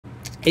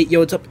Hey, yo,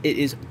 what's up? It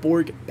is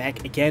Borg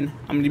back again.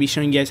 I'm going to be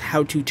showing you guys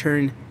how to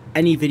turn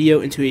any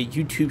video into a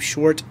YouTube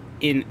short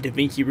in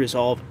Davinci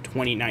Resolve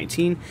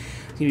 2019.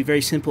 It's going to be very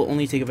simple,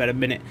 only take about a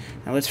minute.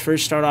 Now, let's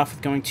first start off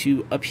with going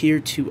to up here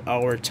to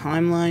our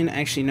timeline.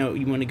 Actually, no,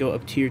 you want to go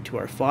up here to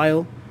our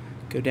file,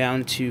 go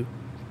down to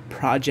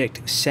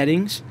Project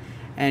Settings,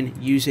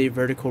 and use a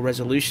vertical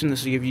resolution.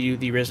 This will give you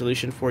the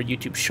resolution for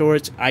YouTube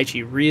Shorts,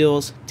 IG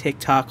Reels,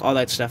 TikTok, all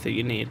that stuff that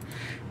you need.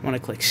 You want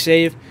to click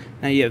Save.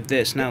 Now you have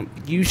this. Now,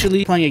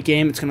 usually playing a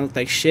game, it's going to look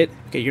like shit.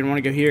 Okay, you're going to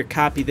want to go here,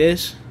 copy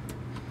this,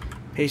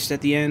 paste it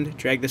at the end,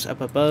 drag this up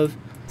above,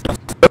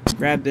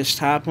 grab this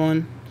top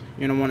one.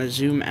 You're going to want to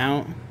zoom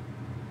out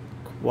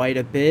quite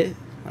a bit.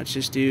 We'll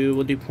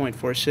do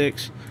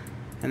 0.46,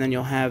 and then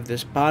you'll have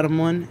this bottom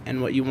one,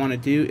 and what you want to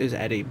do is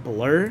add a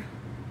blur,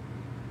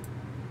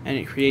 and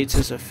it creates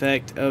this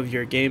effect of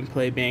your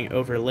gameplay being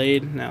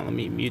overlaid. Now let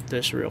me mute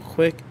this real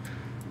quick,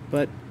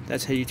 but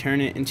that's how you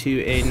turn it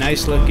into a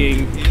nice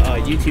looking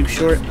YouTube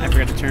short. I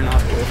forgot to turn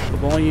off both the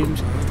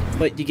volumes,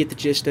 but you get the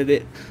gist of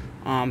it.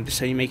 This is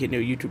how you make it into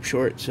a YouTube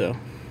short. So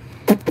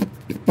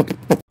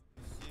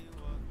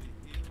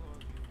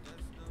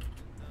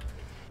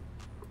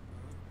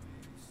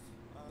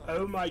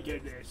oh my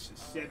goodness,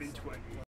 720.